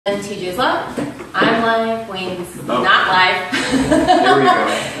And TJ's live. I'm live. Wayne's not live. There we go.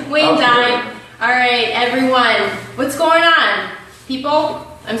 Wayne died. All right, everyone. What's going on? People,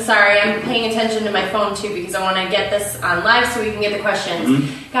 I'm sorry. I'm paying attention to my phone too because I want to get this on live so we can get the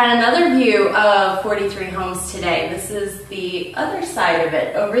questions. Got another view of 43 homes today. This is the other side of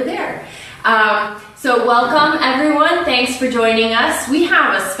it over there. So welcome, everyone. Thanks for joining us. We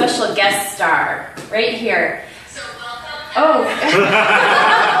have a special guest star right here. Oh.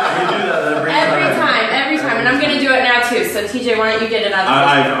 every time, and I'm going to do it now too. So TJ, why don't you get it on?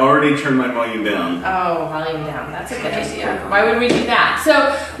 I've already turned my volume down. Oh, volume down. That's a good idea. Why would we do that?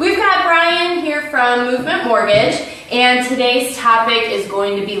 So we've got Brian here from Movement Mortgage, and today's topic is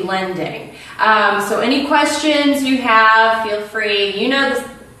going to be lending. So any questions you have, feel free. You know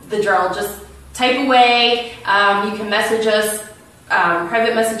the drill. Just type away. You can message us.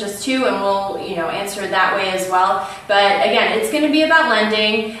 Private message us too, and we'll answer it that way as well. But again, it's going to be about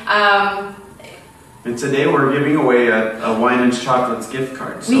lending. And today we're giving away a Wine and Chocolates gift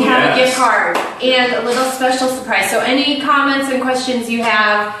card. So we have a gift card and a little special surprise. So any comments and questions you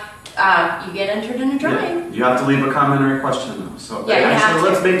have, you get entered in a drawing. Yeah. You have to leave a comment or a question though. So yeah, actually,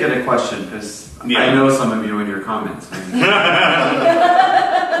 let's make it a question because I know some of you in your comments. Those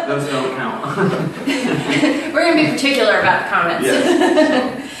don't count. We're going to be particular about the comments.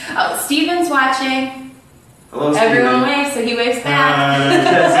 Yes. Oh, Steven's watching. Hello, Steven. Everyone waves, so he waves back.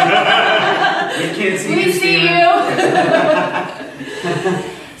 We can't see we you, see Steven. you.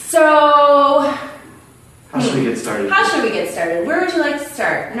 So, how should we get started? How should we get started? Where would you like to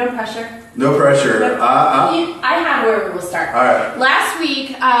start? No pressure. No pressure. I have where we will start. All right. Last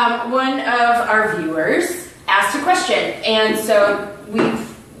week, one of our viewers asked a question, and so we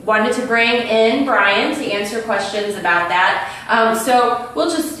wanted to bring in Brian to answer questions about that. So we'll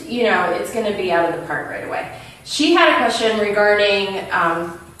just, it's going to be out of the park right away. She had a question regarding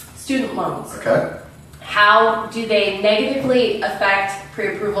student loans. Okay. How do they negatively affect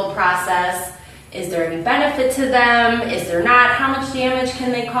pre-approval process? Is there any benefit to them? Is there not? How much damage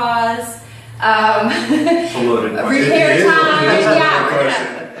can they cause? Repair time. Yeah, we're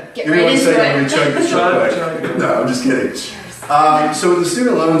gonna get right into it. No, I'm just kidding. So with the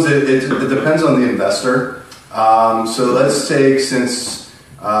student loans, it depends on the investor. So let's take,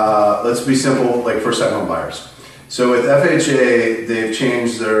 let's be simple, like first-time home buyers. So with FHA, they've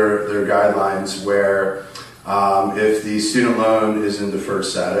changed their guidelines where if the student loan is in deferred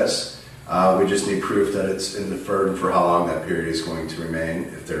status, we just need proof that it's in deferred and for how long that period is going to remain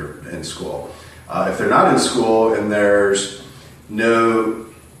if they're in school. If they're not in school and there's no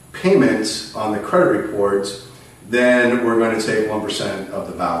payment on the credit report, then we're going to take 1% of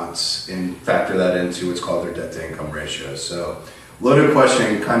the balance and factor that into what's called their debt to income ratio. So loaded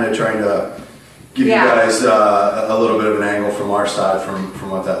question, kind of trying to give you guys a little bit of an angle from our side from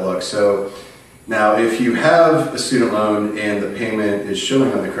what that looks. So now if you have a student loan and the payment is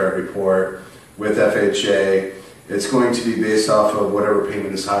showing on the credit report with FHA, it's going to be based off of whatever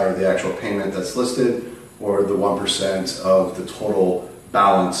payment is higher, the actual payment that's listed, or the 1% of the total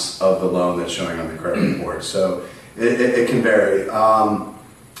balance of the loan that's showing on the credit report. So it can vary.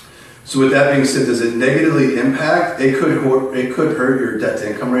 So with that being said, does it negatively impact? It could hurt your debt to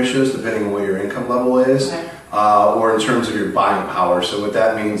income ratios depending on what your income level is, or in terms of your buying power. So what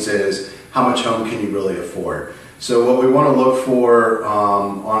that means is how much home can you really afford? So what we want to look for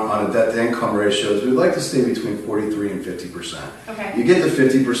on a debt to income ratio is we'd like to stay between 43 and 50%. Okay. You get to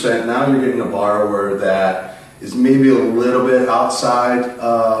 50%, now you're getting a borrower that is maybe a little bit outside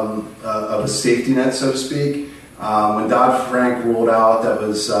of a safety net, so to speak. When Dodd-Frank ruled out, that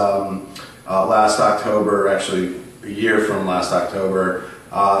was last October, actually a year from last October,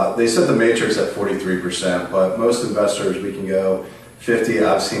 they set the matrix at 43%, but most investors, we can go 50,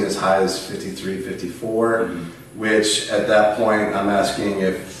 I've seen as high as 53, 54, which at that point, I'm asking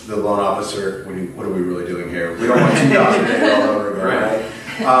if the loan officer, what are we really doing here? We don't want 2008 all over again, right?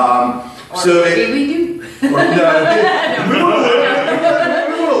 So maybe we do. We want a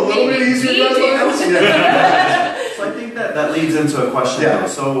little bit easier. So I think that leads into a question. Yeah.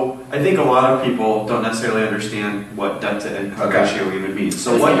 So I think a lot of people don't necessarily understand what debt to income ratio even means.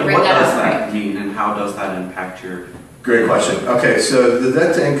 So what does that mean, and how does that impact your? Great question. Okay, so the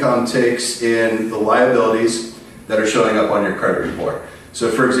debt to income takes in the liabilities that are showing up on your credit report.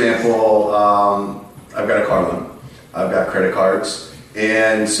 So for example, I've got a car loan, I've got credit cards,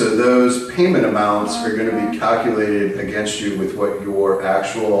 and so those payment amounts are going to be calculated against you with what your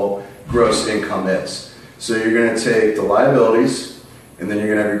actual gross income is. So you're going to take the liabilities, and then you're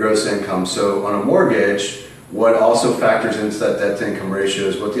going to have your gross income. So on a mortgage, what also factors into that debt to income ratio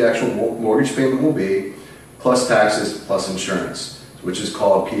is what the actual mortgage payment will be, plus taxes, plus insurance. which is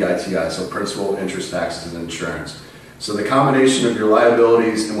called PITI, so principal, interest, taxes, and insurance. So the combination of your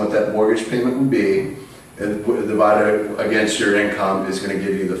liabilities and what that mortgage payment would be, and divided against your income, is going to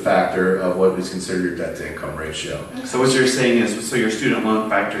give you the factor of what is considered your debt-to-income ratio. So what you're saying is, so your student loan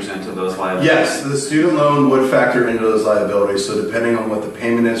factors into those liabilities? Yes, the student loan would factor into those liabilities. So depending on what the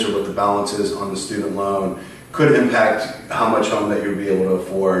payment is or what the balance is on the student loan, could impact how much home that you'll be able to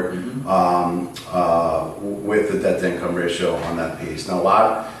afford with the debt-to-income ratio on that piece. Now, a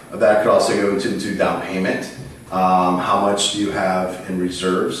lot of that could also go into down payment. How much do you have in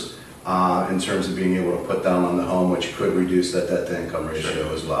reserves in terms of being able to put down on the home, which could reduce that debt-to-income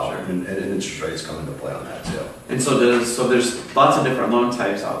ratio as well. Sure. And interest rates come into play on that too. And so there's lots of different loan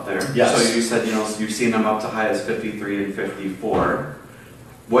types out there. Yes. So you said, you've seen them up to high as 53 and 54.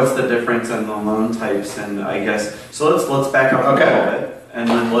 What's the difference in the loan types? And I guess, so let's back up a little bit, and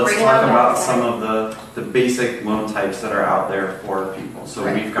then let's talk about some of the basic loan types that are out there for people. So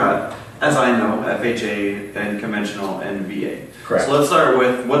we've got, as I know, FHA and conventional and VA. Correct. So let's start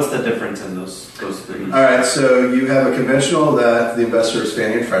with, what's the difference in those three? All right, so you have a conventional that the investor is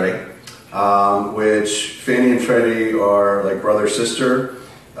Fannie and Freddie, which Fannie and Freddie are like brother, sister.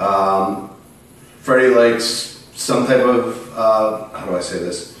 Freddie likes some type of, how do I say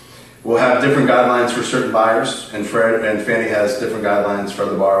this? We'll have different guidelines for certain buyers, and Fannie has different guidelines for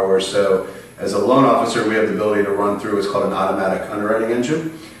the borrowers. So as a loan officer, we have the ability to run through what's called an automatic underwriting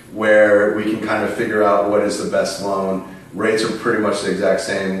engine, where we can kind of figure out what is the best loan. Rates are pretty much the exact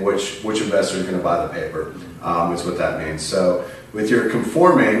same. Which investor is going to buy the paper is what that means. So with your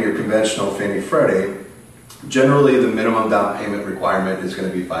conforming, your conventional Fannie Freddie, generally the minimum down payment requirement is going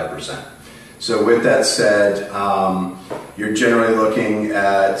to be 5%. So with that said, you're generally looking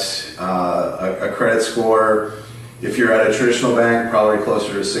at a credit score. If you're at a traditional bank, probably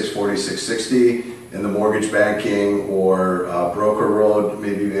closer to 640, 660. In the mortgage banking or broker world,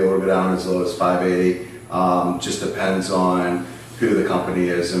 maybe be able to go down as low as 580. Just depends on who the company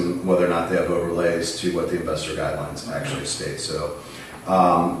is and whether or not they have overlays to what the investor guidelines actually state. So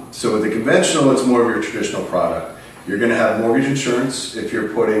with the conventional, it's more of your traditional product. You're going to have mortgage insurance if you're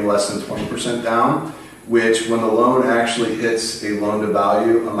putting less than 20% down, which when the loan actually hits a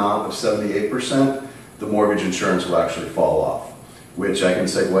loan-to-value amount of 78%, the mortgage insurance will actually fall off, which I can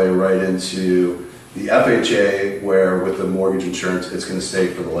segue right into the FHA, where with the mortgage insurance, it's going to stay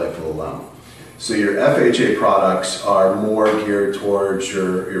for the life of the loan. So your FHA products are more geared towards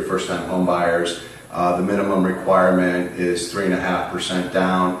your first-time home buyers. The minimum requirement is 3.5%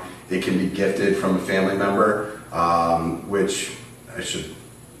 down. It can be gifted from a family member, which I should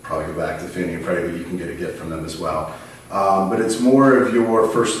probably go back to Fannie and Freddie, but you can get a gift from them as well. But it's more of your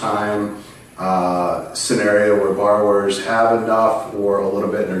first-time scenario where borrowers have enough or a little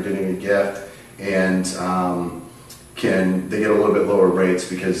bit and are getting a gift, and they get a little bit lower rates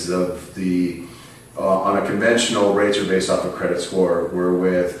because of the on a conventional, rates are based off a credit score, where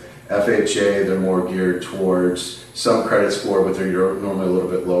with FHA they're more geared towards some credit score, but they're normally a little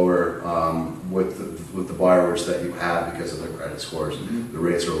bit lower with the borrowers that you have because of their credit scores. The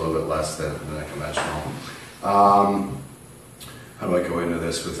rates are a little bit less than a conventional. How do I go into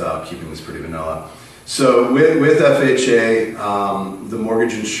this without keeping this pretty vanilla? So with FHA, the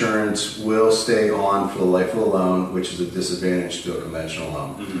mortgage insurance will stay on for the life of the loan, which is a disadvantage to a conventional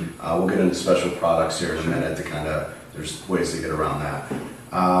loan. We'll get into special products here in a minute to there's ways to get around that.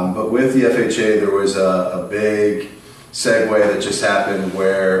 But with the FHA, there was a big segue that just happened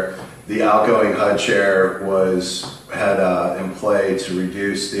where the outgoing HUD chair had in play to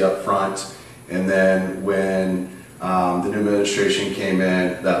reduce the upfront, and then when the new administration came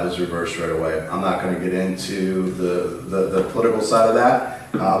in, that was reversed right away. I'm not going to get into the political side of that.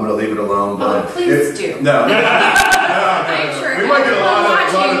 I'm going to leave it alone. But please do. No. I'm sure we might get a lot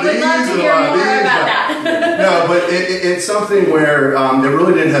of these. No, but it's something where it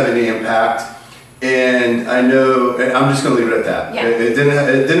really didn't have any impact. And I know, I'm just going to leave it at that. Yeah. It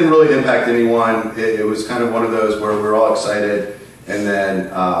didn't really impact anyone. It was kind of one of those where we're all excited, and then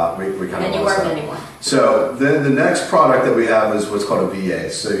we kind of lost that. Anyone. So then the next product that we have is what's called a VA.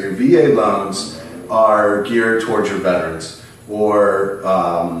 So your VA loans are geared towards your veterans or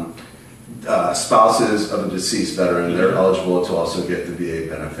spouses of a deceased veteran. They're eligible to also get the VA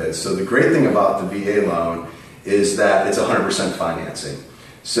benefits. So the great thing about the VA loan is that it's 100% financing.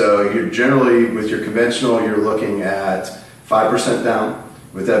 So you're generally, with your conventional, you're looking at 5% down.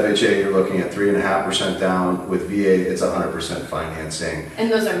 With FHA, you're looking at 3.5% down. With VA, it's 100% financing. And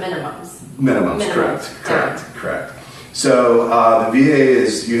those are minimums. Minimums, correct. So the VA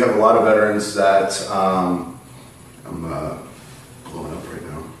is, you have a lot of veterans that, I'm blowing up right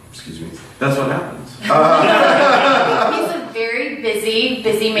now, excuse me. That's what happens. He's a very busy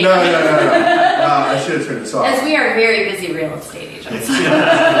busy making. No. I should have turned this off. As we are very busy real estate agents.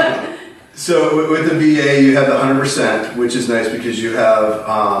 So with the VA, you have the 100%, which is nice because you have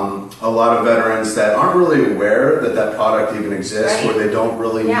a lot of veterans that aren't really aware that that product even exists, Right. or they don't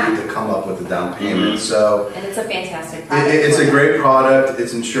really need to come up with a down payment. So And it's a fantastic product. it's a great product.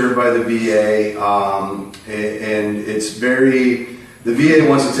 It's insured by the VA, and it's very. The VA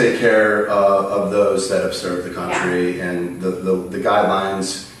wants to take care of those that have served the country, and the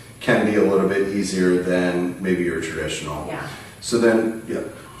guidelines can be a little bit easier than maybe your traditional. Yeah. So then, yeah.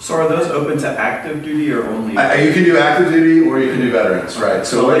 So are those open to active duty or only? You can do active duty or you can do veterans, right?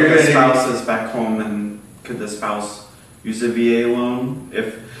 So what like you're the going to spouse is back home, and could the spouse use a VA loan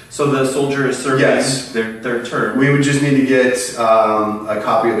if? So the soldier is serving Yes. their term. we would just need to get a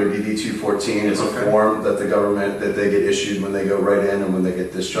copy of their DD-214. It's a Okay. form that the government, that they get issued when they go right in and when they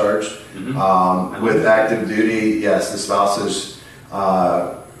get discharged. Mhm. With active duty, yes, the spouses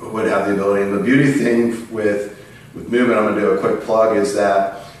would have the ability. And the beauty thing with movement, I'm going to do a quick plug, is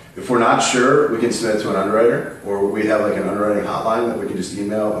that if we're not sure, we can submit it to an underwriter, or we have like an underwriting hotline that we can just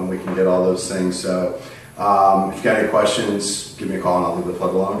email and we can get all those things. So if you've got any questions, give me a call and I'll leave the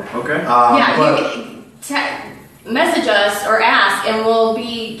plug alone. Okay. You can message us or ask, and we'll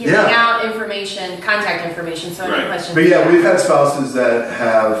be giving out information, contact information. So any questions? But yeah, we've had spouses that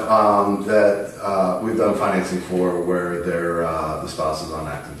have we've done financing for where they're the spouse is on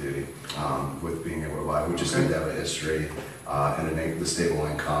active duty with being able to buy. We just need to have a history and the stable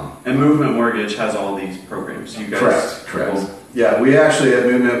income. And Movement Mortgage has all these programs. You guys. Correct. Yeah, we actually at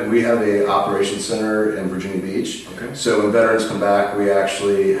Movement, we have a operations center in Virginia Beach. Okay. So when veterans come back, we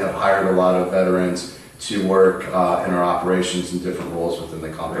actually have hired a lot of veterans to work in our operations in different roles within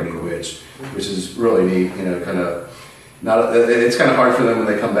the company, which is really neat. You know, kind of it's kind of hard for them when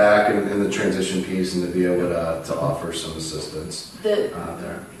they come back in the transition piece and to be able to offer some assistance The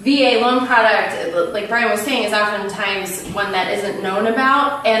there. VA loan product, like Brian was saying, is oftentimes one that isn't known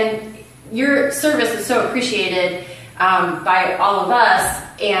about, and your service is so appreciated by all of us,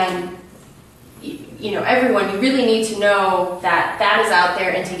 and everyone. You really need to know that that is out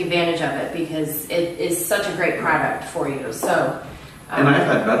there and take advantage of it, because it is such a great product for you. So, And I've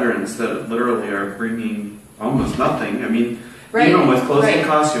had veterans that literally are bringing almost nothing. I mean, Right, even with closing right.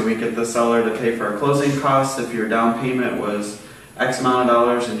 costs, we get the seller to pay for our closing costs. If your down payment was X amount of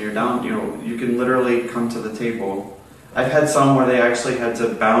dollars and you're down, you can literally come to the table. I've had some where they actually had to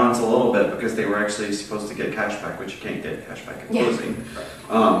balance a little bit because they were actually supposed to get cash back, which you can't get cash back at closing.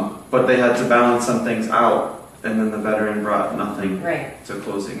 But they had to balance some things out, and then the veteran brought nothing to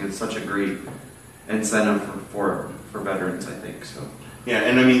closing. It's such a great incentive for veterans, I think. So. Yeah,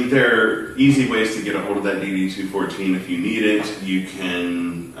 and I mean, there are easy ways to get a hold of that DD-214 if you need it. You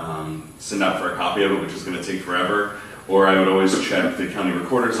can send out for a copy of it, which is going to take forever. Or I would always check the county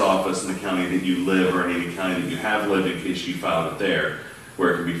recorder's office in the county that you live, or any county that you have lived, in case you filed it there,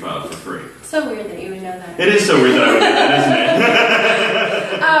 where it can be filed for free. so weird that you would know that. It is so weird that I would do that,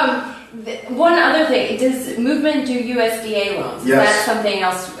 isn't it? One other thing, does Movement do USDA loans? Yes. Is that something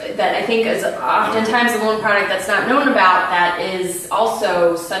else that I think is oftentimes a loan product that's not known about, that is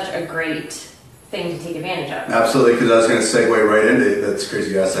also such a great thing to take advantage of? Absolutely, because I was going to segue right into, that's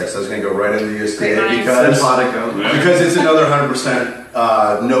crazy you asked that, 'cause I was going to go right into Great USDA minds. because Yeah. it's another 100%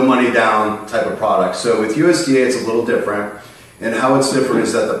 no money down type of product. So with USDA, it's a little different. And how it's different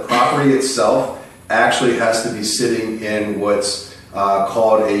is that the property itself actually has to be sitting in what's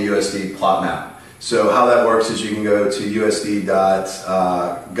called a USD plot map. So how that works is you can go to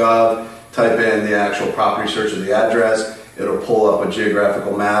usd.gov, type in the actual property search of the address, it'll pull up a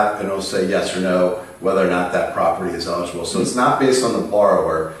geographical map, and it'll say yes or no whether or not that property is eligible. So it's not based on the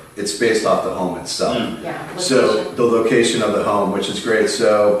borrower, it's based off the home itself. Yeah, So location. the location of the home, which is great.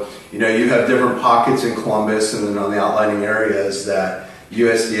 So, you have different pockets in Columbus and then on the outlining areas that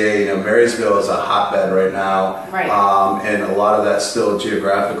USDA, Marysville is a hotbed right now. Right. And a lot of that still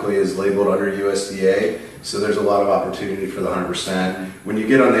geographically is labeled under USDA. So there's a lot of opportunity for the 100%. When you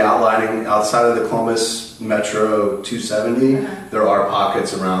get on the outlining outside of the Columbus Metro 270, there are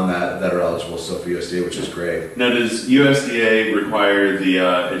pockets around that are eligible still for USDA, which is great. Now, does USDA require the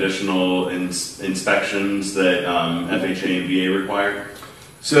additional inspections that FHA and VA require?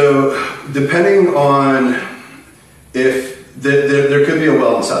 So depending on if there could be a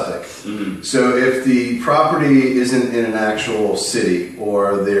well and septic. Mm-hmm. So if the property isn't in an actual city,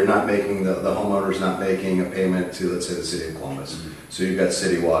 or they're not making the homeowner's not making a payment to, let's say, the city of Columbus, so you've got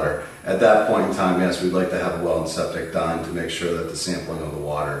city water. At that point in time, yes, we'd like to have a well and septic done to make sure that the sampling of the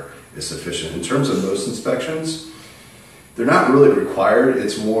water is sufficient. In terms of most inspections, they're not really required.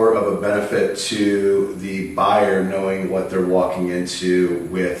 It's more of a benefit to the buyer knowing what they're walking into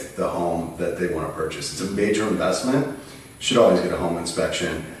with the home that they want to purchase. It's a major investment. You should always get a home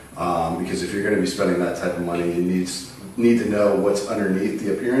inspection because if you're going to be spending that type of money, you need to know what's underneath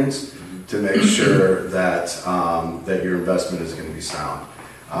the appearance to make sure that that your investment is going to be sound.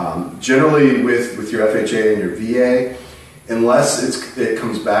 Generally, with your FHA and your VA, unless it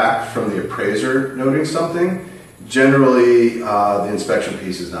comes back from the appraiser noting something, generally the inspection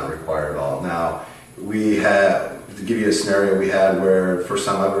piece is not required at all. Now, we had, to give you a scenario we had where, first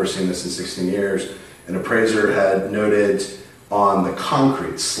time I've ever seen this in 16 years, an appraiser had noted on the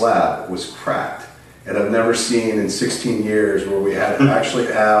concrete slab was cracked. And I've never seen in 16 years where we had to actually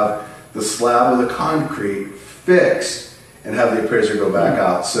have the slab of the concrete fixed and have the appraiser go back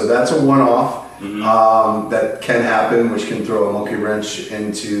out. So that's a one-off that can happen, which can throw a monkey wrench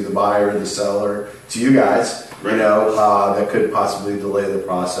into the buyer, the seller, to you guys. Right. That could possibly delay the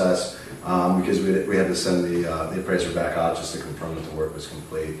process because we had to send the appraiser back out just to confirm that the work was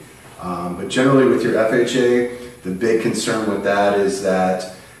complete. But generally with your FHA, the big concern with that is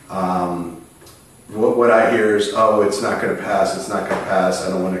that what I hear is, oh, it's not going to pass, it's not going to pass, I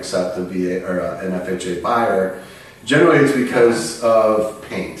don't want to accept a VA or an FHA buyer. Generally it's because of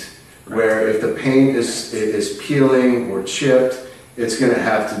paint, where if the paint is peeling or chipped, it's going to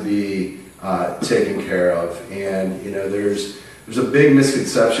have to be taken care of. And there's a big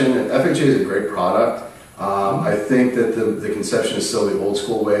misconception. FHA is a great product. I think that the conception is still the old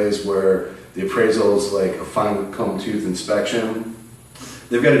school ways where the appraisal is like a fine comb tooth inspection.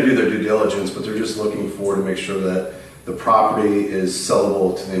 They've got to do their due diligence, but they're just looking to make sure that the property is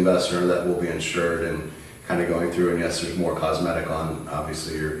sellable to the investor that will be insured and kind of going through. And yes, there's more cosmetic on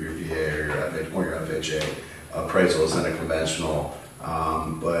obviously your VA or your FHA appraisals than a conventional.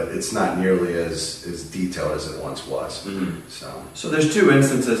 But it's not nearly as detailed as it once was. So there's two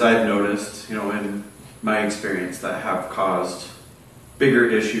instances I've noticed, in my experience that have caused bigger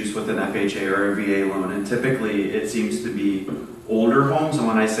issues with an FHA or a VA loan, and typically it seems to be older homes. And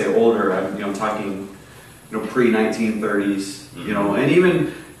when I say older, I'm talking pre-1930s, and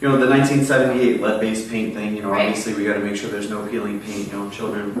even the 1978 lead-based paint thing. Obviously we got to make sure there's no peeling paint.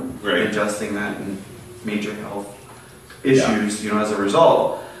 Children ingesting that and major health issues, as a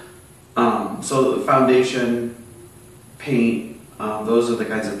result. So the foundation, paint, those are the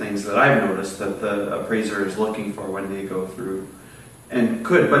kinds of things that I've noticed that the appraiser is looking for when they go through.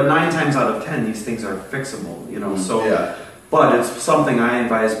 But 9 times out of 10, these things are fixable, But it's something I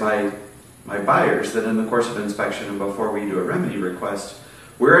advise my buyers that in the course of inspection and before we do a remedy request,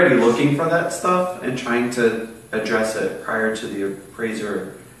 we're already looking for that stuff and trying to address it prior to the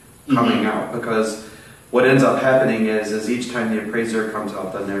appraiser coming out, because what ends up happening is each time the appraiser comes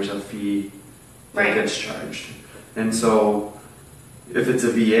out, then there's a fee that gets charged. And so if it's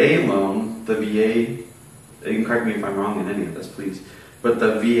a VA loan, the VA, you can correct me if I'm wrong in any of this, please, but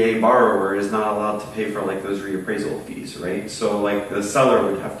the VA borrower is not allowed to pay for those reappraisal fees, right? So the seller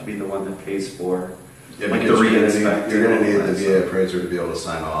would have to be the one that pays for the re-inspect. You're going to need the VA appraiser to be able to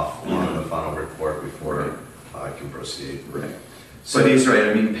sign off on the final report before I can proceed. Right. But he's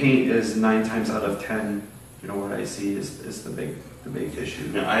right. Paint is 9 times out of 10. What I see is the big issue.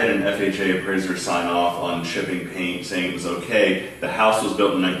 Now, I had an FHA appraiser sign off on chipping paint, saying it was okay. The house was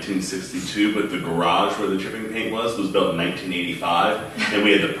built in 1962, but the garage where the chipping paint was built in 1985, and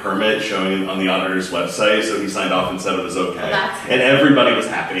we had the permit showing it on the auditor's website. So he signed off and said it was okay, and everybody was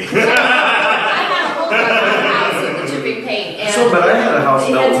happy. I had a whole house with the chipping paint, and but I had a house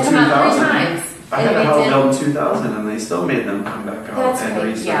built in 2000. I had a house built in 2000, and they still made them come back out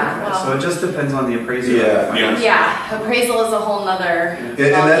and recertify. Yeah, so it just depends on the appraiser. Appraisal is a whole nother. And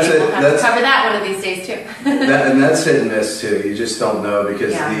that's it. We'll have to cover that one of these days too. And that's hit and miss too. You just don't know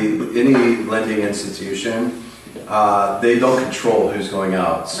because any lending institution, they don't control who's going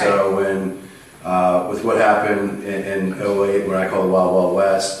out. So when with what happened in 08, what I call the Wild Wild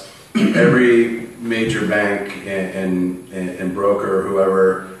West, every major bank and broker,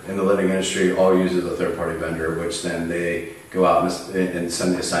 whoever in the lending industry, all uses a third-party vendor, which then they go out and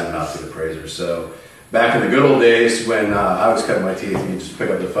send the assignment out to the appraiser. So back in the good old days when I was cutting my teeth, you just pick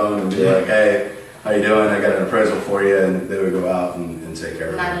up the phone and be like, "Hey, how you doing? I got an appraisal for you," and they would go out and take care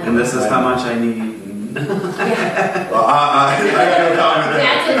of it. And this is how much I need. Well, I got no comment there.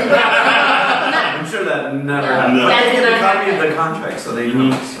 I'm sure that never happened. That's Get a copy of the contract so they know.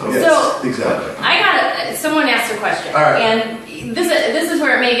 Yes, exactly. Someone asked a question, and this is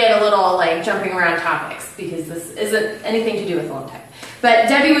where it may get a little jumping around topics because this isn't anything to do with loan type. But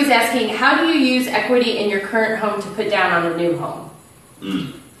Debbie was asking, how do you use equity in your current home to put down on a new home?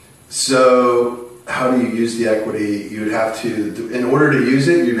 So how do you use the equity? You'd have to, in order to use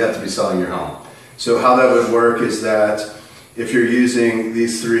it, you'd have to be selling your home. So how that would work is that if you're using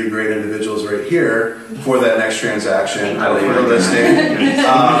these three great individuals right here for that next transaction, or for the listing,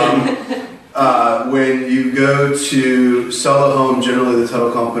 when you go to sell the home, generally the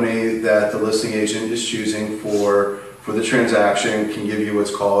title company that the listing agent is choosing for the transaction can give you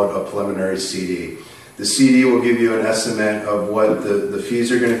what's called a preliminary CD. The CD will give you an estimate of what the fees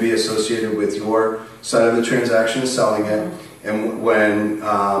are going to be associated with your side of the transaction, selling it, and when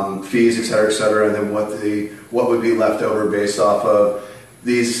fees, et cetera, and then what would be left over based off of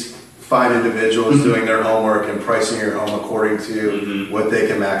these fine individuals doing their homework and pricing your home according to what they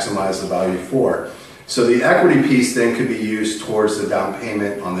can maximize the value for. So the equity piece then could be used towards the down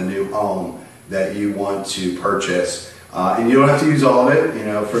payment on the new home that you want to purchase, and you don't have to use all of it. You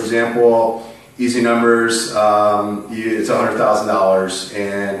know, for example, easy numbers, it's $100,000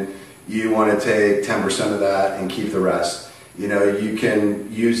 and you want to take 10% of that and keep the rest. You know, you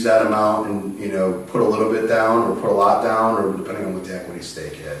can use that amount and, you know, put a little bit down or put a lot down, or depending on what the equity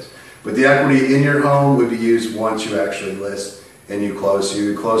stake is. But the equity in your home would be used once you actually list and you close. So you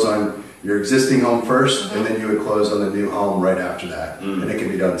would close on your existing home first, and then you would close on the new home right after that. And it can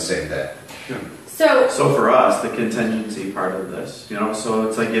be done the same day. Yeah. So for us, the contingency part of this, you know, so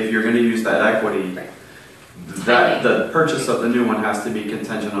it's like if you're going to use that equity, that the purchase of the new one has to be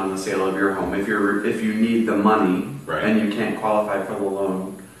contingent on the sale of your home. If you need the money and you can't qualify for the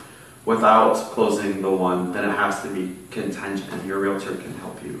loan without closing the one, then it has to be contingent, and your realtor can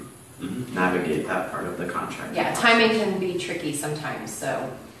help you navigate that part of the contract. Yeah, timing can be tricky sometimes,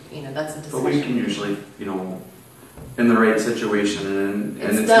 so you know that's a decision. But we can usually, you know, in the right situation, and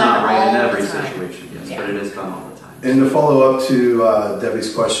it's not right in every situation, yes, but it is done all the time. And to follow up to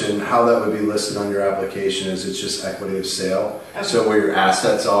Debbie's question, how that would be listed on your application is it's just equity of sale. Okay. So where your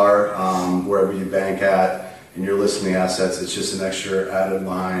assets are, wherever you bank at, and you're listing the assets, it's just an extra added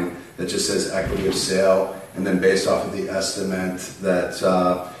line that just says equity of sale, and then based off of the estimate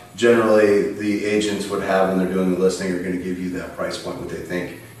that generally the agents would have when they're doing the listing are going to give you that price point, what they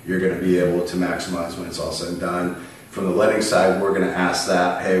think you're going to be able to maximize when it's all said and done. From the lending side, we're going to ask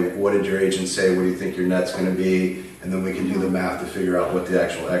that, hey, what did your agent say? What do you think your net's going to be? And then we can do the math to figure out what the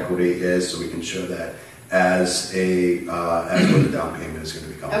actual equity is, so we can show that as what the down payment is going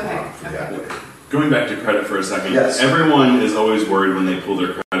to be coming from for the equity. Going back to credit for a second, yes. Everyone is always worried when they pull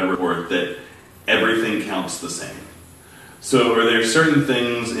their credit report that everything counts the same. So are there certain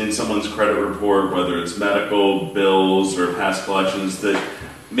things in someone's credit report, whether it's medical, bills, or past collections, that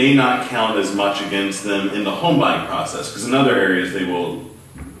may not count as much against them in the home buying process? Because in other areas,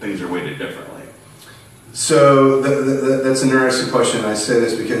 things are weighted differently. So that's an interesting question. I say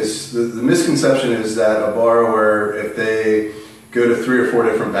this because the misconception is that a borrower, if they go to 3 or 4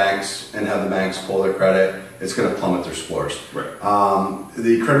 different banks and have the banks pull their credit, it's going to plummet their scores. Right.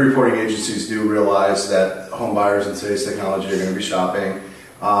 The credit reporting agencies do realize that home buyers in today's technology are going to be shopping,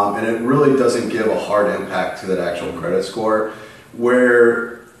 and it really doesn't give a hard impact to that actual credit score.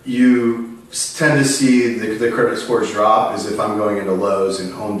 Where you tend to see the credit scores drop is if I'm going into Lowe's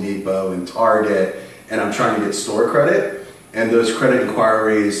and Home Depot and Target and I'm trying to get store credit, and those credit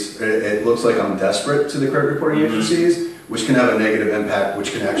inquiries, it looks like I'm desperate to the credit reporting agencies, which can have a negative impact,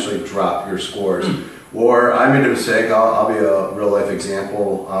 which can actually drop your scores. Or I made a mistake. I'll be a real life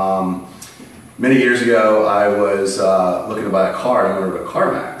example. Many years ago, I was looking to buy a car, and I went over to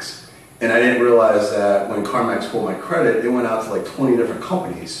CarMax. And I didn't realize that when CarMax pulled my credit, it went out to like 20 different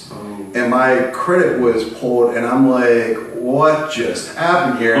companies. And my credit was pulled, and I'm like, what just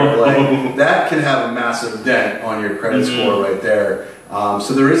happened here? Like, that can have a massive dent on your credit score right there.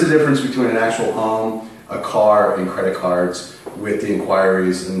 So there is a difference between an actual home, a car, and credit cards with the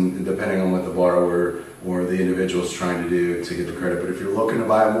inquiries, and depending on what the borrower or the individual is trying to do to get the credit. But if you're looking to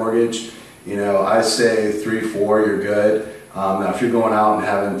buy a mortgage, you know, I say 3, 4, you're good. Now, if you're going out and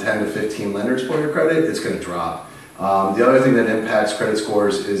having 10 to 15 lenders pull your credit, it's going to drop. The other thing that impacts credit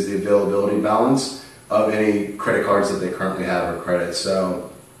scores is the availability balance of any credit cards that they currently have or credit.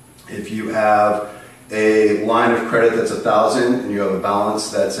 So if you have a line of credit that's 1,000 and you have a balance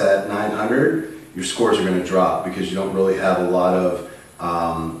that's at 900, your scores are going to drop because you don't really have a lot of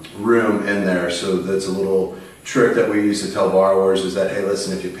room in there. So that's a little trick that we use to tell borrowers is that, hey,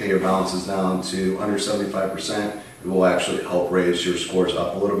 listen, if you pay your balances down to under 75%, it will actually help raise your scores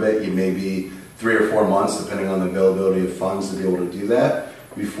up a little bit. You may be 3 or 4 months, depending on the availability of funds, to be able to do that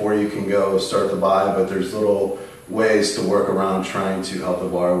before you can go start to buy. But there's little ways to work around trying to help the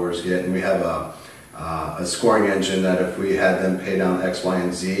borrowers get. And we have a scoring engine that if we had them pay down X, Y,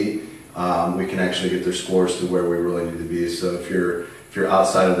 and Z, we can actually get their scores to where we really need to be. So if you're if you're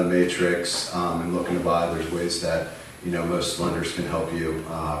outside of the matrix and looking to buy, there's ways that most lenders can help you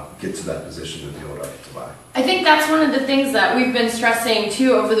get to that position to be able to buy. I think that's one of the things that we've been stressing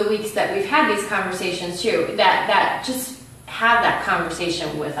too over the weeks that we've had these conversations too, that just have that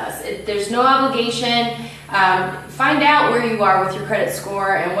conversation with us. There's no obligation. Find out where you are with your credit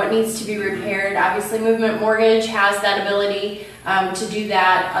score and what needs to be repaired. Obviously, Movement Mortgage has that ability to do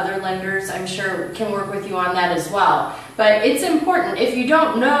that. Other lenders, I'm sure, can work with you on that as well. But it's important. If you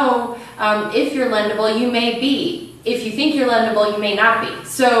don't know if you're lendable, you may be. If you think you're lendable, you may not be.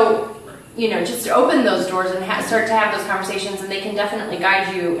 So, just open those doors and start to have those conversations, and they can definitely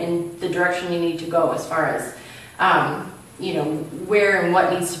guide you in the direction you need to go as far as, where and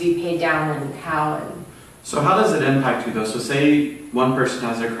what needs to be paid down and how. And so how does it impact you though? So say one person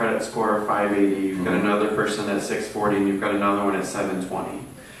has a credit score of 580, you've got another person at 640, and you've got another one at 720.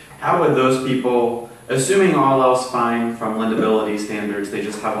 How would those people, assuming all else fine from lendability standards, they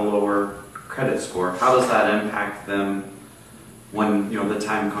just have a lower credit score, how does that impact them when the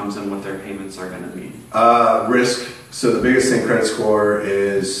time comes and what their payments are going to be? Risk. So the biggest thing credit score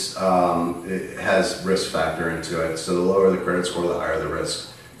is it has risk factor into it. So the lower the credit score, the higher the risk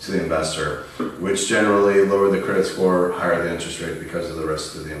to the investor, which generally lower the credit score, higher the interest rate because of the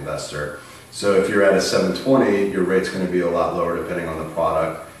risk to the investor. So if you're at a 720, your rate's going to be a lot lower depending on the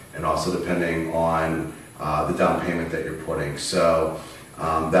product and also depending on the down payment that you're putting. So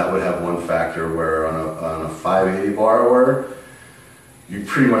that would have one factor where on a 580 borrower, you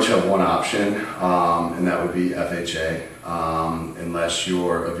pretty much have one option, and that would be FHA, unless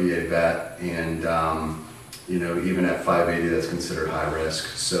you're a VA vet, and even at 580, that's considered high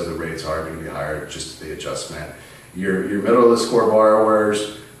risk, so the rates are going to be higher, just the adjustment. Your middle of the score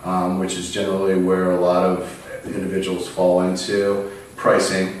borrowers, which is generally where a lot of individuals fall into,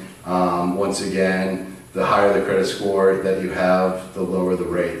 pricing. Once again, the higher the credit score that you have, the lower the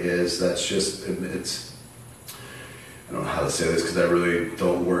rate is. That's just, I don't know how to say this because I really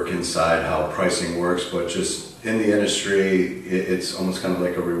don't work inside how pricing works, but just in the industry, it's almost kind of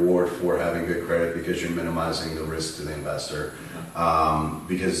like a reward for having good credit because you're minimizing the risk to the investor.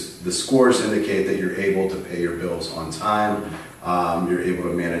 Because the scores indicate that you're able to pay your bills on time, you're able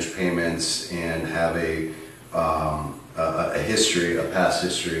to manage payments and have a past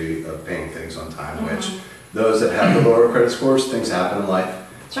history of paying things on time, which those that have the lower credit scores, things happen in life.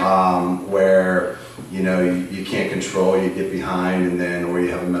 Where you can't control, you get behind, or you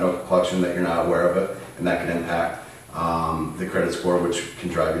have a medical collection that you're not aware of it, and that can impact the credit score, which can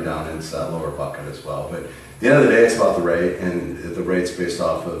drive you down into that lower bucket as well. But at the end of the day, it's about the rate, and the rate's based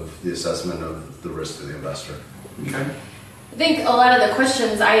off of the assessment of the risk to the investor. Okay. I think a lot of the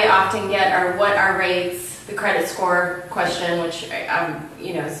questions I often get are what are rates, the credit score question, which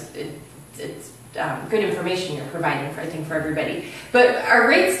it's good information you're providing for everybody. But are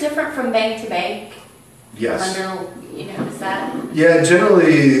rates different from bank to bank? Yes. Is that? Yeah,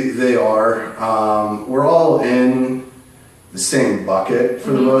 generally they are. We're all in the same bucket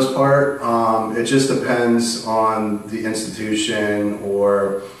for the most part. It just depends on the institution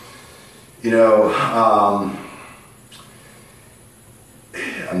or,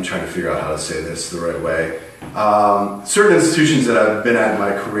 I'm trying to figure out how to say this the right way. Certain institutions that I've been at in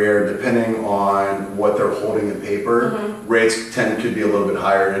my career, depending on what they're holding in paper, rates could be a little bit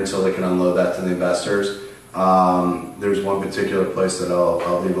higher until they can unload that to the investors. There's one particular place that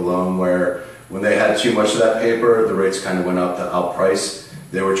I'll leave alone where when they had too much of that paper, the rates kind of went up to outprice.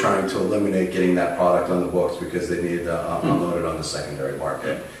 They were trying to eliminate getting that product on the books because they needed to unload it on the secondary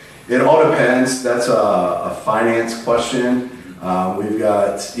market. It all depends. That's a finance question. We've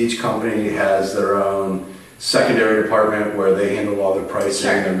got, each company has their own secondary department where they handle all their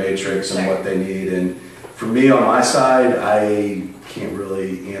pricing, their matrix, and what they need. And for me on my side, I can't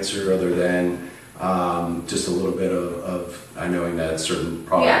really answer other than just a little bit of knowing that certain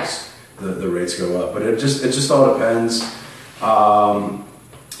products the rates go up. But it just all depends.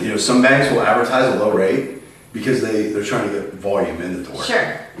 Some banks will advertise a low rate because they're trying to get volume in the door.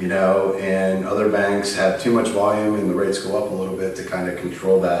 And other banks have too much volume and the rates go up a little bit to kind of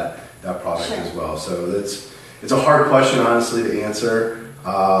control that product as well. So it's a hard question, honestly, to answer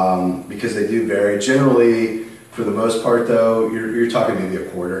because they do vary. Generally, for the most part, though, you're talking maybe a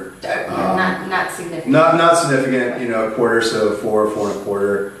quarter. Not significant. Not significant, a quarter, so 4 and a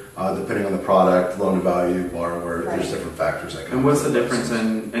quarter, depending on the product, loan to value, borrower. There's different factors that come. And what's the difference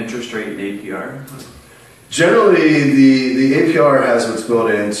in interest rate and APR? Generally, the APR has what's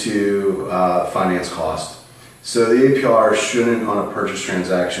built into finance cost. So the APR shouldn't, on a purchase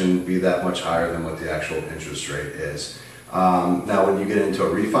transaction, be that much higher than what the actual interest rate is. Now, when you get into a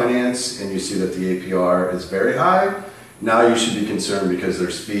refinance and you see that the APR is very high, Now you should be concerned because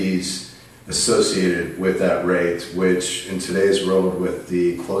there's fees associated with that rate, which in today's world with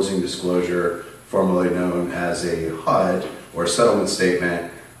the closing disclosure, formerly known as a HUD or settlement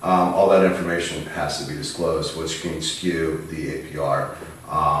statement, all that information has to be disclosed, which can skew the APR.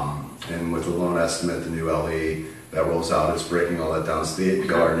 And with the loan estimate, the new LE that rolls out, it's breaking all that down. So the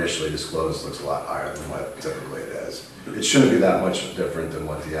APR initially disclosed looks a lot higher than what typically it is. It shouldn't be that much different than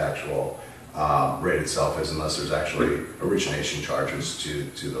what the actual rate itself is, unless there's actually origination charges to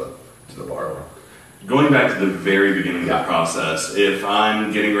the borrower. Going back to the very beginning of the process, if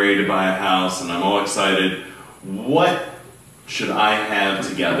I'm getting ready to buy a house and I'm all excited, what should I have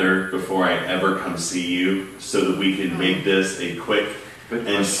together before I ever come see you so that we can make this a quick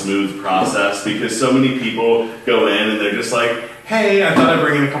and smooth process? Because so many people go in and they're just like, hey, I thought I'd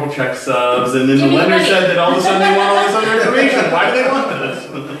bring in a couple check stubs, and then the lender said that all of a sudden they want all this other information. Why do they want this?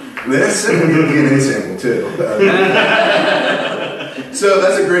 This is a DNA sample too. So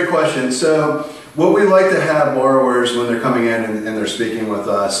that's a great question. So what we like to have borrowers when they're coming in and they're speaking with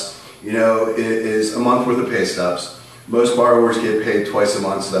us, is a month worth of pay stubs. Most borrowers get paid twice a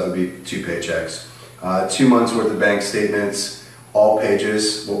month, so that would be 2 paychecks. 2 months worth of bank statements, all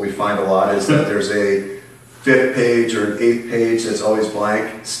pages. What we find a lot is that there's a 5th page or an 8th page that's always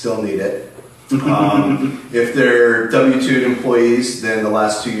blank, still need it. If they're W-2 employees, then the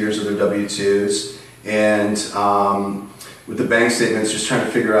last 2 years of their W-2s. And with the bank statements, just trying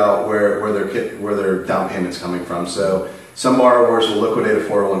to figure out where their down payment's coming from. So some borrowers will liquidate a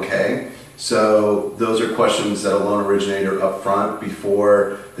 401k. So those are questions that a loan originator up front,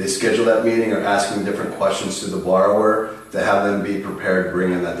 before they schedule that meeting, are asking different questions to the borrower to have them be prepared to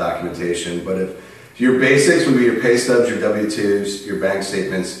bring in that documentation. But if your basics would be your pay stubs, your W-2s, your bank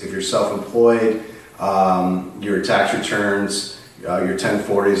statements. If you're self-employed, your tax returns, your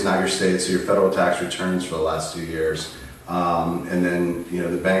 1040s, not your state, so your federal tax returns for the last 2 years. And then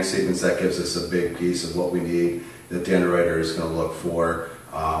the bank statements, that gives us a big piece of what we need that the underwriter is going to look for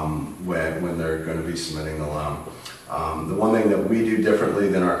when they're going to be submitting the loan. The one thing that we do differently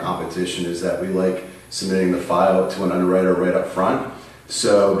than our competition is that we like submitting the file to an underwriter right up front.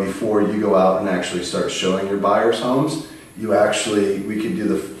 So before you go out and actually start showing your buyers homes, we could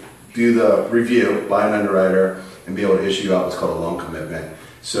do the review by an underwriter and be able to issue out what's called a loan commitment.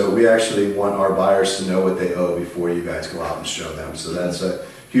 So we actually want our buyers to know what they owe before you guys go out and show them. So that's a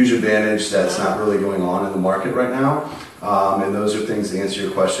huge advantage that's not really going on in the market right now. And those are things, to answer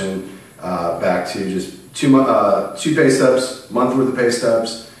your question, back to just 2 pay stubs, month worth of pay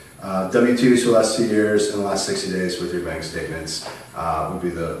stubs, W-2s for the last 2 years, and the last 60 days with your bank statements would be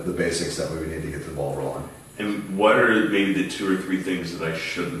the basics that we would need to get the ball rolling. And what are maybe the 2 or 3 things that I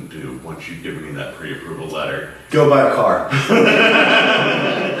shouldn't do once you've given me that pre-approval letter? Go buy a car.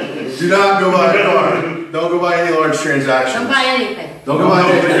 Do not go buy a car. Don't go buy any large transactions. Don't buy anything. Don't go buy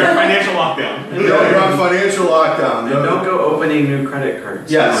anything. You're financial lockdown. You're on financial lockdown. And don't go opening new credit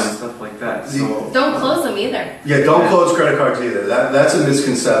cards. Yes. And stuff like that. So Don't close them either. Yeah, don't close credit cards either. That's a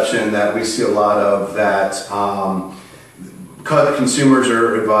misconception that we see a lot of, that consumers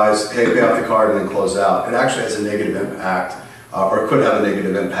are advised, hey, pay off the card and then close out. It actually has a negative impact, or could have a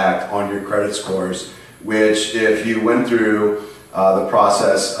negative impact on your credit scores, which if you went through the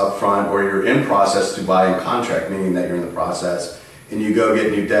process up front, or you're in process to buy in contract, meaning that you're in the process, and you go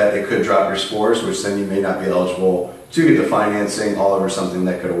get new debt, it could drop your scores, which then you may not be eligible to get the financing, all over something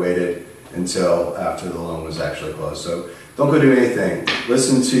that could have waited until after the loan was actually closed. So don't go do anything.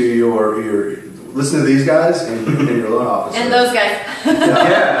 Listen to listen to these guys and your loan officer. And those guys.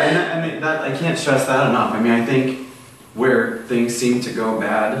 yeah, and I mean I can't stress that enough. I mean, I think where things seem to go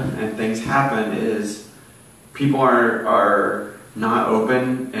bad and things happen is people are not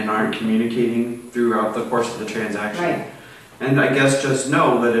open and aren't communicating throughout the course of the transaction. Right. And I guess just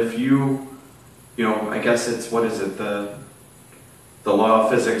know that if I guess it's, what is it, the law of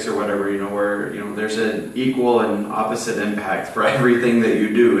physics or whatever, where, there's an equal and opposite impact for everything that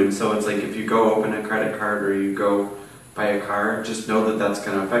you do. And so it's like, if you go open a credit card or you go buy a car, just know that that's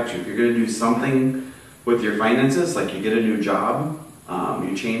going to affect you. If you're going to do something with your finances, like you get a new job,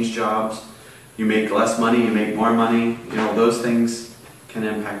 you change jobs, you make less money, you make more money, those things can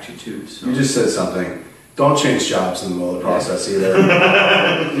impact you too. So. You just said something. Don't change jobs in the middle of the process either.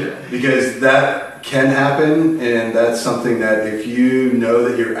 Because that can happen, and that's something that if you know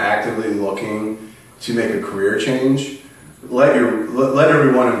that you're actively looking to make a career change, let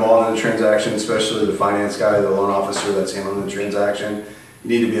everyone involved in the transaction, especially the finance guy, the loan officer that's handling the transaction, you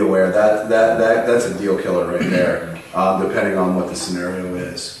need to be aware that's a deal killer right there, depending on what the scenario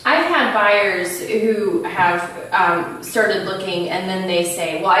is. I've had buyers who have started looking and then they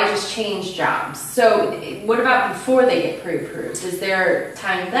say, well, I just changed jobs. So what about before they get pre-approved? Is there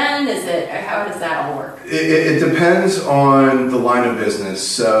time then? How does that all work? It depends on the line of business.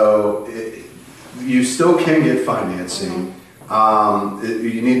 So you still can get financing.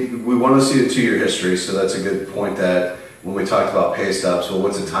 We want to see a 2-year history, so that's a good point that when we talked about pay stubs, well,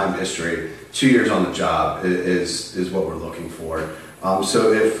 what's a time history? 2 years on the job is what we're looking for.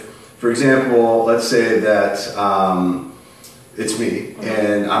 So if, for example, let's say that it's me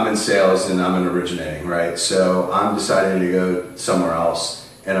and I'm in sales and I'm in originating, right? So I'm deciding to go somewhere else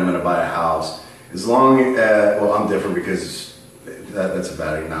and I'm going to buy a house. As long as, well, I'm different because that's a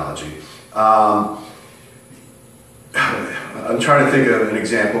bad analogy. I'm trying to think of an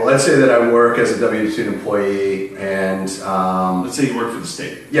example. Let's say that I work as a W-2 employee and... let's say you work for the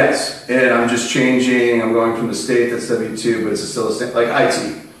state. Yes, and I'm just changing, I'm going from the state that's W-2, but it's still the same, like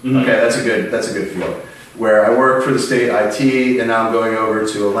IT. Okay, that's a good field. Where I work for the state IT and now I'm going over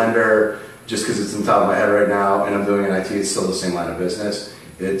to a lender just because it's on top of my head right now and I'm doing an IT, it's still the same line of business.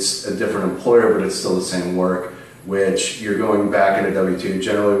 It's a different employer, but it's still the same work, which you're going back into W-2.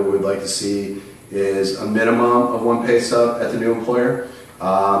 Generally what we'd like to see is a minimum of 1 pay stub at the new employer.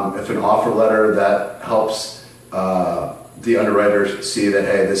 If an offer letter, that helps the underwriter see that,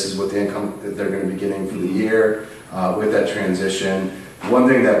 hey, this is what the income that they're going to be getting for the year with that transition. One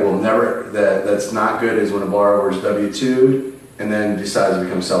thing that will never, that's not good is when a borrower is W-2'd and then decides to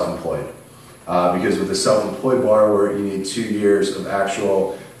become self-employed. Because with a self-employed borrower, you need 2 years of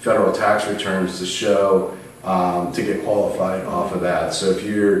actual federal tax returns to show, to get qualified off of that. So if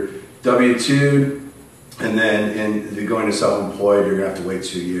you're W-2'd and then going to self-employed, you're going to have to wait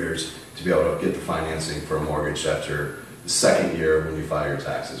 2 years to be able to get the financing for a mortgage after the second year when you file your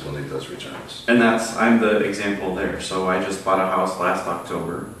taxes, when they do those returns. And I'm the example there. So I just bought a house last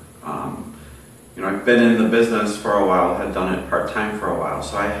October. I've been in the business for a while, had done it part-time for a while.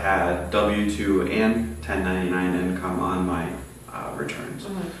 So I had W-2 and 1099 income on my returns.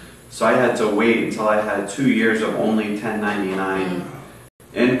 So I had to wait until I had 2 years of only 1099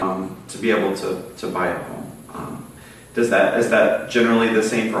 income to be able to buy a home. Is that generally the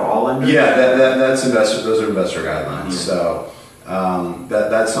same for all lenders? Yeah, that's investor. Those are investor guidelines. So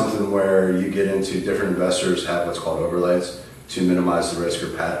that's something where you get into different investors have what's called overlays to minimize the risk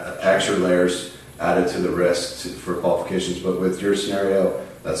or extra layers added to the risk for qualifications. But with your scenario,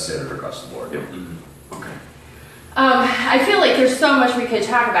 that's standard across the board. Yep. Okay. I feel like there's so much we could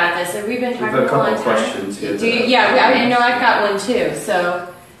talk about this, and we've been talking for a long time. Questions here. I know I've got one too. So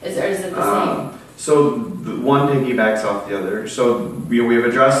is it the same? So the one piggybacks off the other. So we've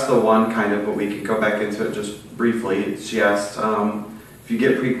addressed the one kind of, but we can go back into it just briefly. She asked, if you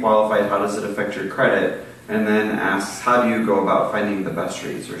get pre-qualified, how does it affect your credit? And then asks, how do you go about finding the best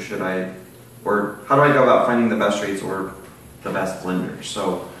rates, or how do I go about finding the best rates or the best lenders?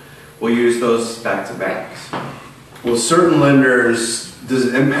 So we'll use those back to back. Well, certain lenders, does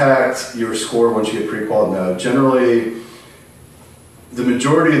it impact your score once you get pre-qualified? No. Generally, the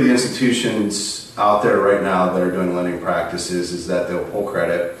majority of the institutions out there right now that are doing lending practices is that they'll pull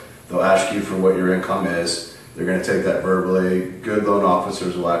credit. They'll ask you for what your income is. They're going to take that verbally. Good loan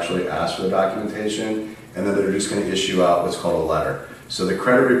officers will actually ask for the documentation, and then they're just going to issue out what's called a letter. So the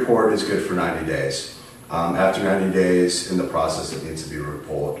credit report is good for 90 days. After 90 days in the process, it needs to be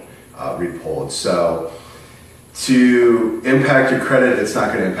repulled. So to impact your credit, it's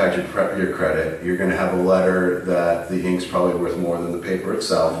not going to impact your credit. You're going to have a letter that the ink's probably worth more than the paper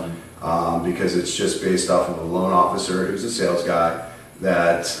itself, because it's just based off of a loan officer who's a sales guy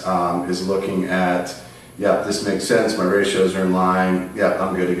that is looking at, yep, this makes sense, my ratios are in line, yep,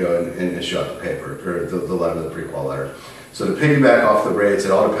 I'm good to go and issue out the paper, or the letter, the pre-qual letter. So to piggyback off the rates,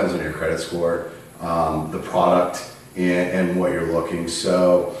 it all depends on your credit score, the product, and what you're looking.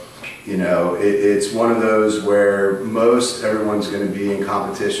 So, it's one of those where everyone's going to be in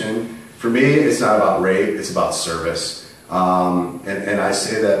competition. For me, it's not about rate, it's about service. And I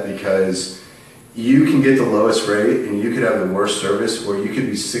say that because you can get the lowest rate and you could have the worst service, or you could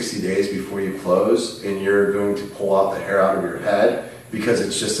be 60 days before you close and you're going to pull out the hair out of your head because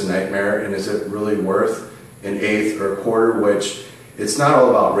it's just a nightmare. And is it really worth an eighth or a quarter? Which it's not all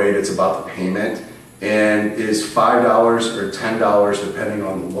about rate, it's about the payment. And is $5 or $10, depending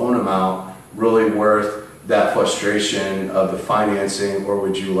on the loan amount, really worth that frustration of the financing, or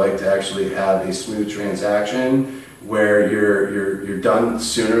would you like to actually have a smooth transaction where you're done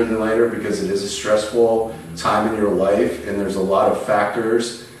sooner than later, because it is a stressful time in your life and there's a lot of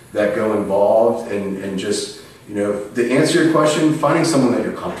factors that go involved, and just to answer your question, finding someone that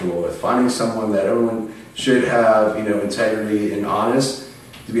you're comfortable with, finding someone that everyone should have, integrity and honest.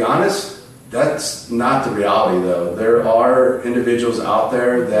 To be honest, that's not the reality though. There are individuals out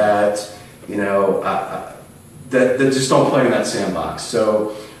there that, that just don't play in that sandbox.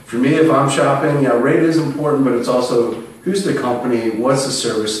 So for me, if I'm shopping, rate is important, but it's also who's the company, what's the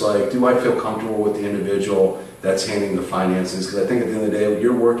service like, do I feel comfortable with the individual that's handling the finances? Because I think at the end of the day,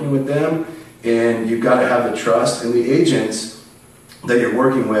 you're working with them and you've got to have the trust, and the agents that you're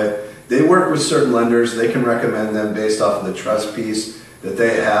working with, they work with certain lenders, they can recommend them based off of the trust piece that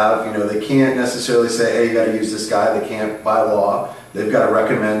they have. They can't necessarily say, hey, you got to use this guy. They can't by law. They've got to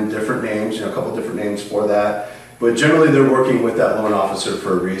recommend different names, a couple different names for that. But generally they're working with that loan officer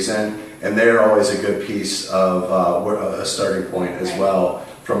for a reason, and they're always a good piece of a starting point as well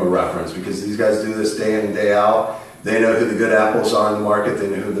from a reference, because these guys do this day in and day out. They know who the good apples are in the market. They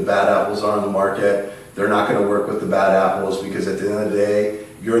know who the bad apples are in the market. They're not going to work with the bad apples, because at the end of the day,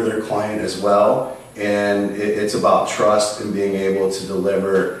 you're their client as well. And it's about trust and being able to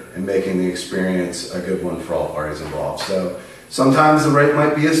deliver and making the experience a good one for all parties involved. So sometimes the rate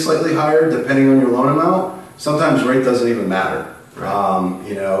might be a slightly higher depending on your loan amount. Sometimes rate doesn't even matter. And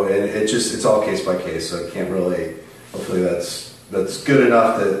it's all case by case. So it can't really, hopefully that's good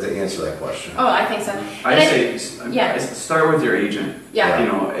enough to answer that question. Oh, I think so. I say start with your agent. Yeah.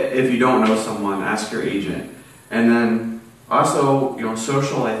 If you don't know someone, ask your agent. And then also,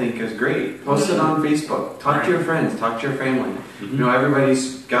 social I think is great. Post it on Facebook. Talk to your friends. Talk to your family.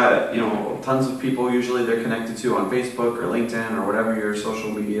 Everybody's got tons of people usually they're connected to on Facebook or LinkedIn or whatever your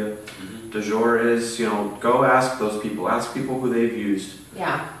social media du jour is. Go ask those people. Ask people who they've used.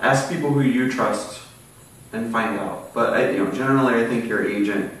 Yeah. Ask people who you trust and find out. But generally I think your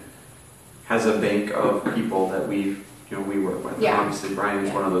agent has a bank of people that we work with. Yeah. And obviously Brian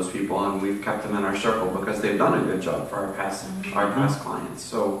is one of those people, and we've kept them in our circle because they've done a good job for our past clients.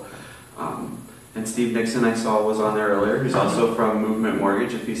 So, and Steve Nixon I saw was on there earlier. He's also from Movement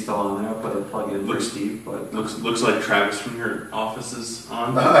Mortgage. If he's still on there, I'll put a plug in for Steve. But looks like Travis from your office is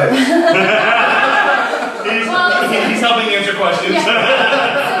on. He's helping answer questions. Yeah.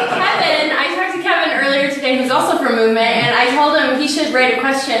 So Kevin, I talked to Kevin earlier today, who's also from Movement, and I told him he should write a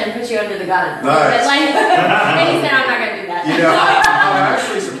question and put you under the gun. Nice. And he said, I'm not going to do that. I'm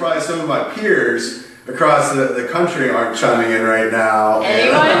actually surprised some of my peers across the country aren't chiming in right now.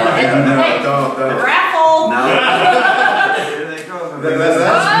 Anyone? No, don't. Raffle. no, here they go. That's what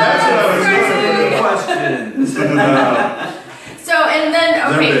I was Good question. So, and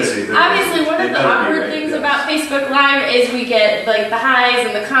then, okay, They're busy. obviously one of the awkward things about Facebook Live is we get like the highs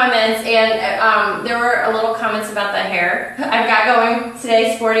and the comments, and there were a little comments about the hair. I've got going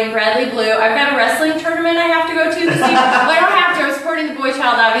today sporting Bradley Blue. I've got a wrestling tournament I have to go to this evening. Well, I don't have to. I'm sporting the boy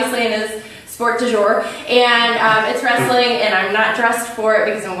child, obviously, in his sport du jour, and it's wrestling, and I'm not dressed for it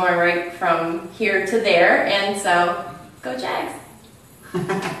because I'm going right from here to there, and so go Jags.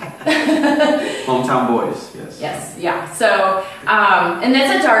 Hometown boys, yes. Yes, yeah. So, and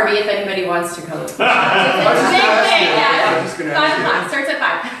that's at Derby if anybody wants to come. It's a big thing, yeah. I'm just gonna 5 ask you. o'clock, starts at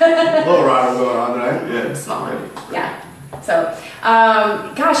 5. A little rival going on tonight. Yeah, Small. ready. Yeah. So,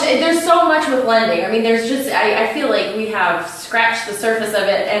 gosh, there's so much with lending. I mean, there's just, I feel like we have scratched the surface of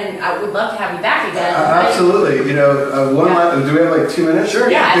it, and I would love to have you back again. Absolutely. Do we have like 2 minutes? Sure,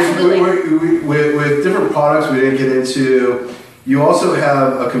 yeah, absolutely. With different products we didn't get into, you also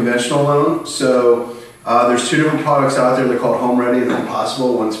have a conventional loan. So there's 2 different products out there. They're called Home Ready and Home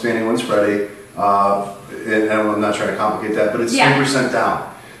Possible. One's Fannie, one's Freddie. And I'm not trying to complicate that, but it's 3% down.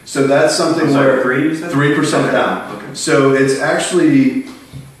 So that's something where 3% down. Okay. So it's actually,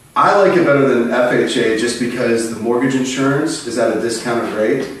 I like it better than FHA just because the mortgage insurance is at a discounted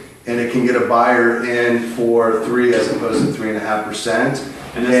rate, and it can get a buyer in for 3 as opposed to 3.5%.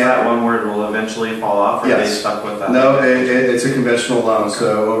 And is that one word will eventually fall off, or are they stuck with that? No, it's a conventional loan. Okay.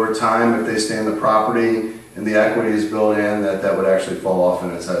 So over time, if they stay in the property and the equity is built in, that would actually fall off,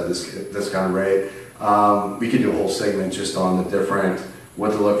 and it's at a discounted rate. We could do a whole segment just on the different,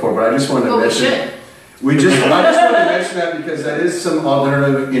 what to look for, but I just wanted to mention. I just wanted to mention that because that is some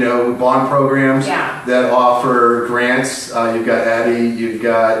alternative, bond programs that offer grants. You've got Addy, you've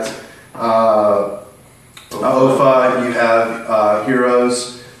got OFA, you have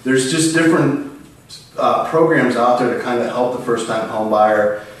Heroes. There's just different programs out there to kind of help the first-time home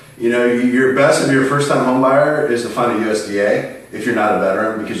buyer. Your best if you're a first-time home buyer is to find a USDA if you're not a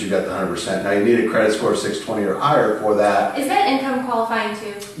veteran, because you've got the 100%. Now you need a credit score of 620 or higher for that. Is that income qualifying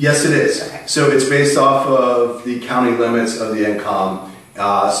too? Yes, it is. Okay. So it's based off of the county limits of the income.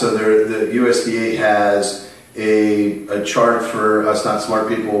 So the USDA has a chart for us not smart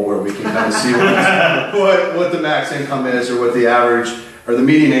people where we can kind of see what the max income is or what the average or the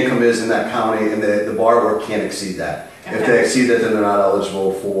median income is in that county, and the borrower can't exceed that. Okay. If they exceed that, then they're not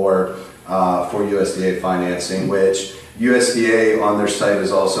eligible for USDA financing, which USDA on their site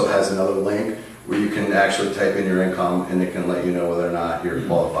also has another link where you can actually type in your income and it can let you know whether or not you're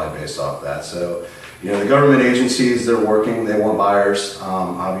qualified based off that. So, the government agencies, they're working, they want buyers,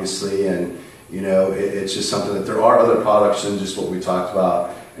 obviously, and it's just something that there are other products than just what we talked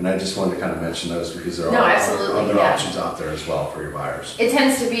about, and I just wanted to kind of mention those because there are other options out there as well for your buyers. It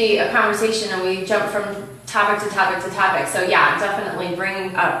tends to be a conversation and we jump from topic to topic to topic, so yeah, definitely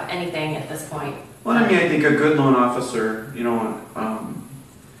bring up anything at this point. Well, I think a good loan officer,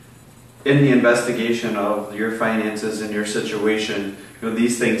 in the investigation of your finances and your situation,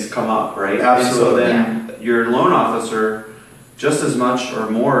 these things come up, right? Absolutely. And so then your loan officer, just as much or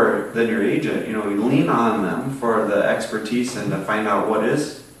more than your agent, you lean on them for the expertise and to find out what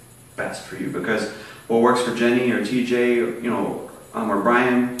is best for you, because what works for Jenny or TJ, or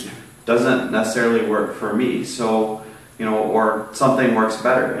Brian doesn't necessarily work for me. So, or something works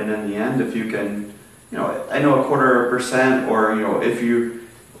better. And in the end, if you can, I know 1/4%, or,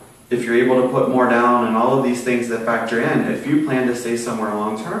 if you're able to put more down and all of these things that factor in, if you plan to stay somewhere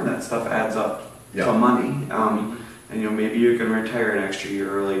long term, that stuff adds up to money. And maybe you can retire an extra year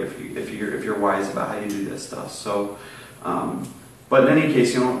early if you're wise about how you do this stuff. So, but in any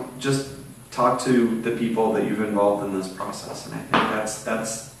case, just talk to the people that you've involved in this process, and I think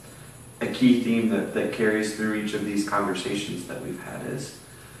that's a key theme that carries through each of these conversations that we've had is,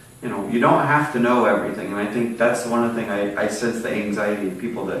 you don't have to know everything, and I think that's one of the things I sense the anxiety of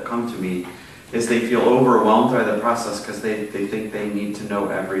people that come to me is they feel overwhelmed by the process because they think they need to know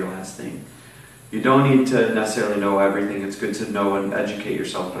every last thing. You don't need to necessarily know everything. It's good to know and educate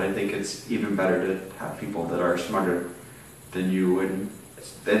yourself, but I think it's even better to have people that are smarter than you in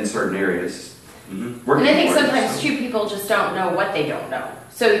certain areas. Mm-hmm. And I think sometimes too, people just don't know what they don't know.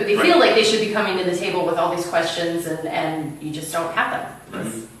 So they feel like they should be coming to the table with all these questions, and you just don't have them.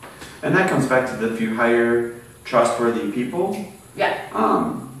 Right. And that comes back to if you hire trustworthy people,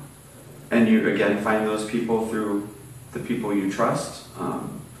 and you again find those people through the people you trust,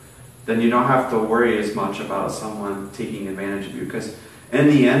 then you don't have to worry as much about someone taking advantage of you, because in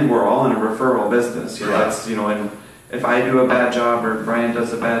the end we're all in a referral business. That's and if I do a bad job or Brian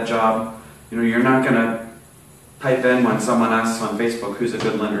does a bad job, you're not gonna type in when someone asks on Facebook who's a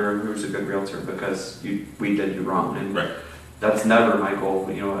good lender or who's a good realtor because we did you wrong, and that's never my goal.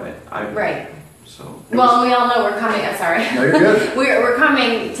 Right. So. Well, we all know we're coming. Sorry. No, you're good. we're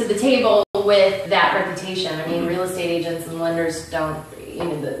coming to the table with that reputation. I mean, real estate agents and lenders don't.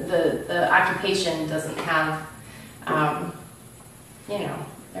 The occupation doesn't have.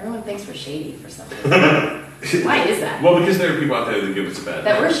 Everyone thinks we're shady for some reason. Why is that? Well, because there are people out there that give us a bad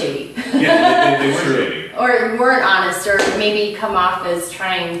that we're shady. Yeah, they were shady. Or weren't honest, or maybe come off as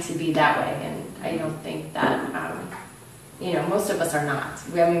trying to be that way, and I don't think that. Most of us are not.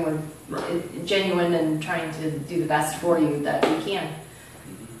 We're genuine and trying to do the best for you that we can.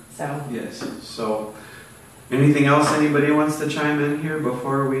 So. Yes. So, anything else anybody wants to chime in here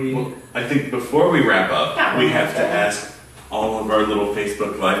before we? Well, I think before we wrap up, we have to ask all of our little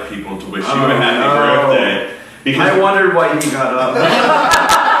Facebook Live people to wish you a happy birthday. Because I wondered why you got up. Well,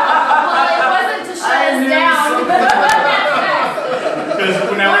 it wasn't to shut us down. Because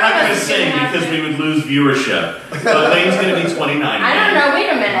now we're not going to sing because we would lose viewership. So Lane's going to be 29. I don't know. Wait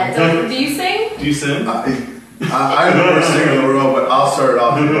a minute. Do you sing? Do you sing? I'm the worst singer in the world, but I'll start it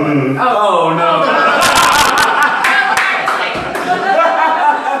off. Oh no!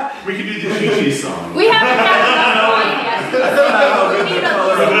 We can do the Gigi song. We haven't had enough wine yet. We need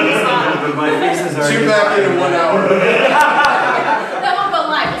another song. My face is already. Tune back in 1 hour. That won't go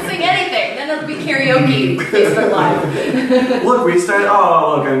live. We'll sing anything. Then it'll be karaoke. Facebook Live. Look, we started.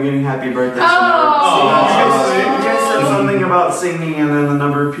 Oh, look, I'm getting happy birthday. Oh. You guys said something about singing, and then the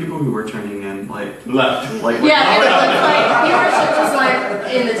number of people who were turning in, left. Yeah, viewership just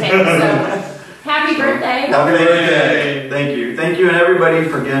went in the tank. So, happy birthday! Happy birthday! Thank you, and everybody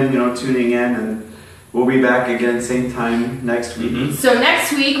for again, tuning in, and we'll be back again same time next week. Mm-hmm. So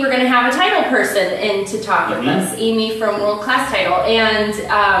next week we're going to have a title person in to talk with us, Amy from World Class Title, and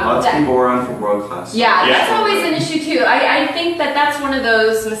lots of people are on for World Class. Yeah, that's always an issue too. I think that's one of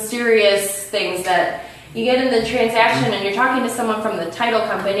those mysterious things that. You get in the transaction and you're talking to someone from the title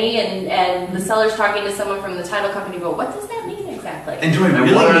company and the seller's talking to someone from the title company, but what does that mean exactly? And do I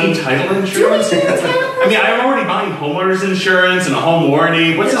really need title insurance? Do we need a title person? I mean, I'm already buying homeowner's insurance and a home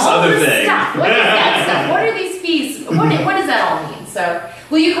warranty. What's this other thing? Stuff. What is that stuff? What are these fees? What does that all mean? So,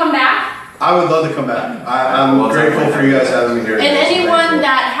 will you come back? I would love to come back. I'm grateful for you guys having me here. And anyone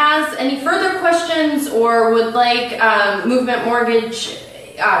that has any further questions or would like Movement Mortgage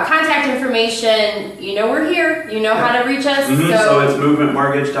contact information, you know we're here. You know how to reach us. So it's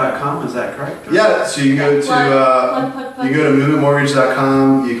movementmortgage.com, is that correct? Yeah, so you can go to you go to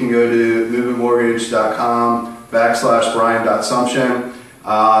movementmortgage.com. You can go to movementmortgage.com/Brian.Sumption.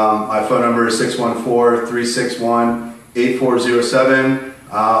 My phone number is 614-361-8407.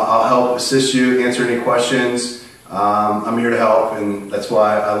 I'll help assist you, answer any questions. I'm here to help, and that's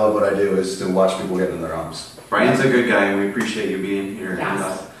why I love what I do, is to watch people get in their homes. Brian's a good guy, and we appreciate you being here. Yes. And,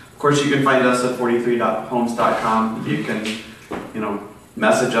 of course, you can find us at 43homes.com. You can,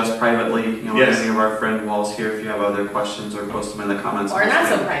 message us privately. Any of our friend walls here if you have other questions, or post them in the comments. Or not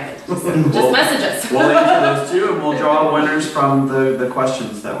so private. Just message us. We'll answer those too, and we'll draw winners from the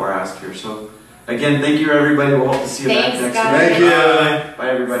questions that were asked here. So, again, thank you, everybody. We'll hope to see you back next week. Thank you. Bye,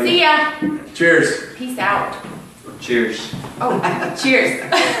 everybody. See ya. Cheers. Peace out. Cheers. Oh, cheers.